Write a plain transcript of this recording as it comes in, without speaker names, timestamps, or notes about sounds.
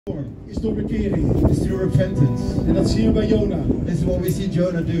Is door bekering. It's through repentance. En dat zien we bij Jona. This is what we see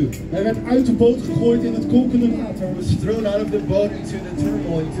Jonah do. Hij werd uit de boot gegooid in het kokende water. He was thrown out of the boat into the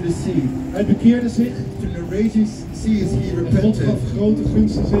turmoil, into the sea. Hij bekeerde zich. Through the raging seas he En God repented. gaf grote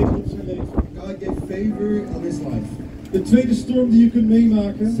gunst en zegen op zijn leven. God gave favor on his life. De tweede storm die je kunt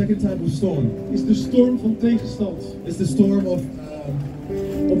meemaken, Second type of storm is de storm van tegenstand. is the storm of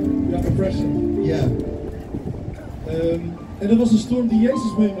Oppression. yeah. En dat was een storm die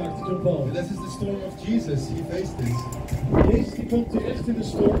Jezus meemaakte, John Paul. And this is the storm of Jesus. He faced this. Jezus die kwam terecht in de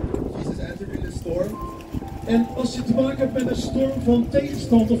storm. Jesus entered in the storm. En als je te maken hebt met een storm van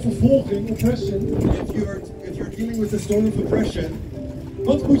tegenstand of vervolging, oppression, If you're dealing with a storm of oppression,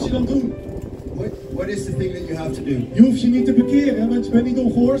 wat moet je dan doen? what is the thing that you have to do? Je hoeft je niet te bekeren, want je bent niet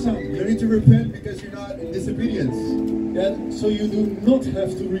ongehoorzaam. You don't need to repent because you're not in disobedience. Yeah, so you do not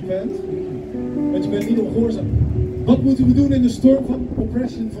have to repent, want je bent niet ongehoorzaam. Wat moeten we doen in de storm van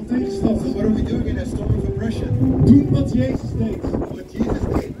oppression, van tegenstand? So what are we doing in a storm of oppression? Doen wat Jezus deed. What Jesus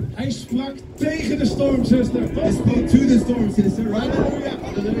did. Hij sprak tegen de storm, zuster. He spoke to the storm, sister. Right?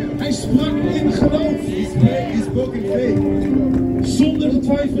 Hallelujah. Hij sprak in geloof. He spoke in faith. Zonder te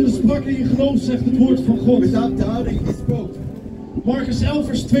twijfelen sprak hij in geloof, zegt het woord van God. Without doubting, he spoke. Marcus 11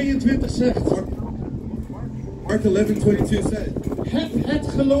 vers 22 zegt: Mark 11:22 said, heb het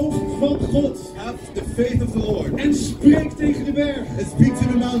geloof van God. have the faith of the Lord. En spreek tegen de berg. And speak to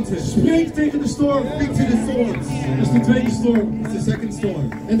the mountains. Spreek tegen de storm. Speak to the storms. Dat is de tweede storm. It's the second storm.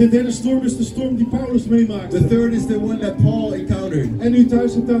 En de derde storm is de storm die Paulus meemaakte. The third is the one that Paul encountered. En u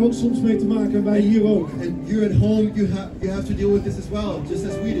thuis hebt daar ook soms mee te maken en wij hier ook. And you at home, you have to deal with this as well, just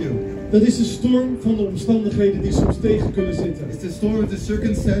as we do. Dat is de storm van de omstandigheden die soms tegen kunnen zitten. It's the storm of the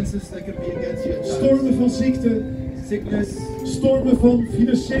circumstances that can be against you at times. Stormen van ziekte. Sickness. Stormen van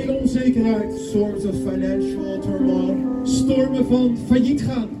financiële onzekerheid. Storms of financial turmoil. Stormen van failliet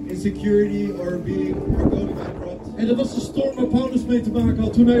gaan. Insecurity or going bankrupt. En dat was de storm waar Paulus mee te maken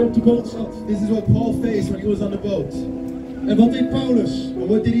had toen hij op de boot zat. This is what Paul faced when he was on the boat. En wat deed Paulus? And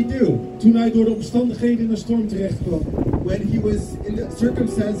what did he do? Toen hij door de omstandigheden in een storm terecht kwam. When he was in the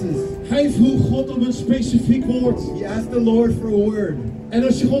circumstances. Hij vroeg God om een specifiek woord. He asked the Lord for a word. En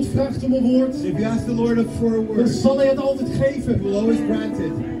als je God vraagt om een woord, If you ask the Lord for a dan word, zal hij het altijd geven. he will always grant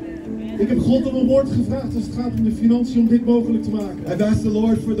it. Ik heb God om een woord gevraagd als het gaat om de financiën om dit mogelijk te maken. I've asked the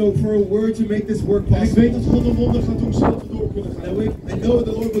Lord for a word to make this work En ik weet dat possible. God een wonder gaat doen zodat we door kunnen gaan. And I know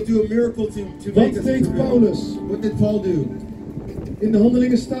the Lord will do a miracle to make Wat us deed through. Paulus? What did Paul do? In de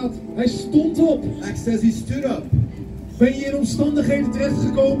handelingen staat, hij stond op. Acts says he stood up. Ben je in omstandigheden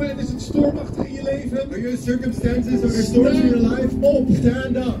terechtgekomen en is het stormachtig in je leven? Are you in circumstances or there storms in your life? Op.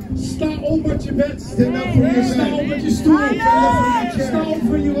 Stand up. Sta op uit je bed. Stand up from your Sta op bed. uit je stoel. Stand up from your chair. Sta op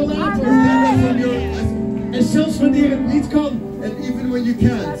van je rollator. Stand up from your... En zelfs wanneer het niet kan, And even when you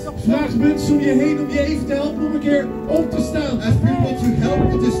can't, vraag mensen om je heen om je even te helpen om een keer op te staan. ask people to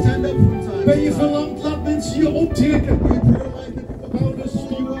help you to stand up from time Ben je to time. verlamd, laat mensen je optrekken. Are you paralyzed that people Paulus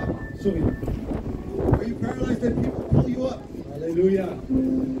pull you up? Sorry. Are you paralyzed that people pull you up? Halleluja.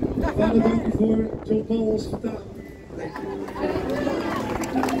 Vader, dank u voor John Paul als vertaler.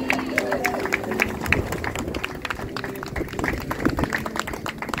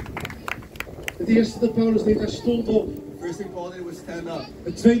 Het eerste dat Paulus deed, hij stond op. First thing Paul did was stand up.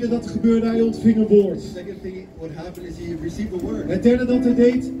 Het tweede dat er gebeurde, hij ontving een woord. Second thing what happened is he received a word. Het derde dat hij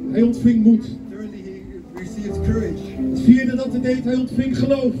deed, hij ontving moed. Thirdly, he received courage. Het vierde dat hij deed, hij ontving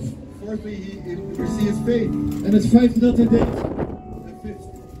geloof. Fourthly, he received faith. En het vijfde dat hij deed, The fifth,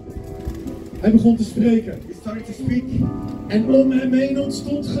 hij begon te spreken. he started to speak. En om hem heen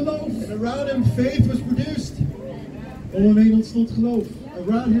ontstond geloof. And around him, faith was produced. Om hem heen ontstond geloof.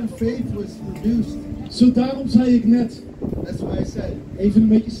 Around him, faith was produced. Zo daarom zei ik net, That's why I said, even een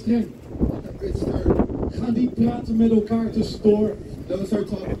beetje streng. a bit stern. Ga niet praten met elkaar tussendoor. Don't start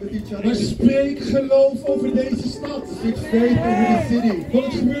talking with each Maar other. spreek geloof over deze stad. Speak faith over the city. Want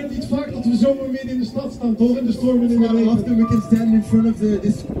het gebeurt niet vaak dat we zomaar midden in de stad staan, toch? In de storm en in de Not often regen. we can stand in front of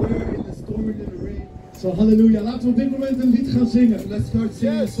this square in the storm and in the rain. Zo, halleluja. Laten we op dit moment een lied gaan zingen. And let's start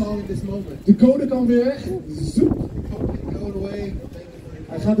singing a song in this moment. De code kan weer weg. Zoep. Go away.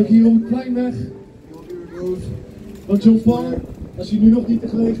 Hij gaat ook hier om het plein weg. You will be removed. Want John Paul, als je nu nog niet de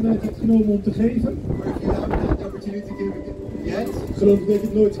gelegenheid hebt genomen om te geven, Or if you haven't had the opportunity to give it yet, geloof ik dat ik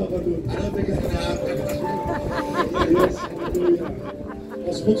het nooit zal gaan doen. I don't think it's going to happen. Yes, halleluja.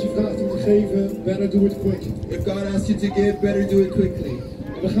 Als God je vraagt om te geven, better do it quick. If God asks you to give, better do it quickly.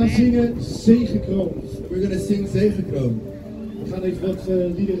 We gaan zingen Zegekroon. We're going to sing Zegekroon. We gaan even wat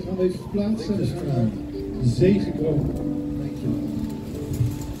liederen gaan we even verplaatsen. We gaan Zegekroon. Thank you.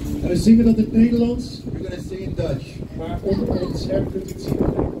 En we zingen dat in het Nederlands, We're going to sing in Dutch. maar onder het scherm kunt u het zien.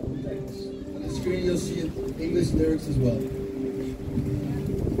 you'll see English lyrics as well.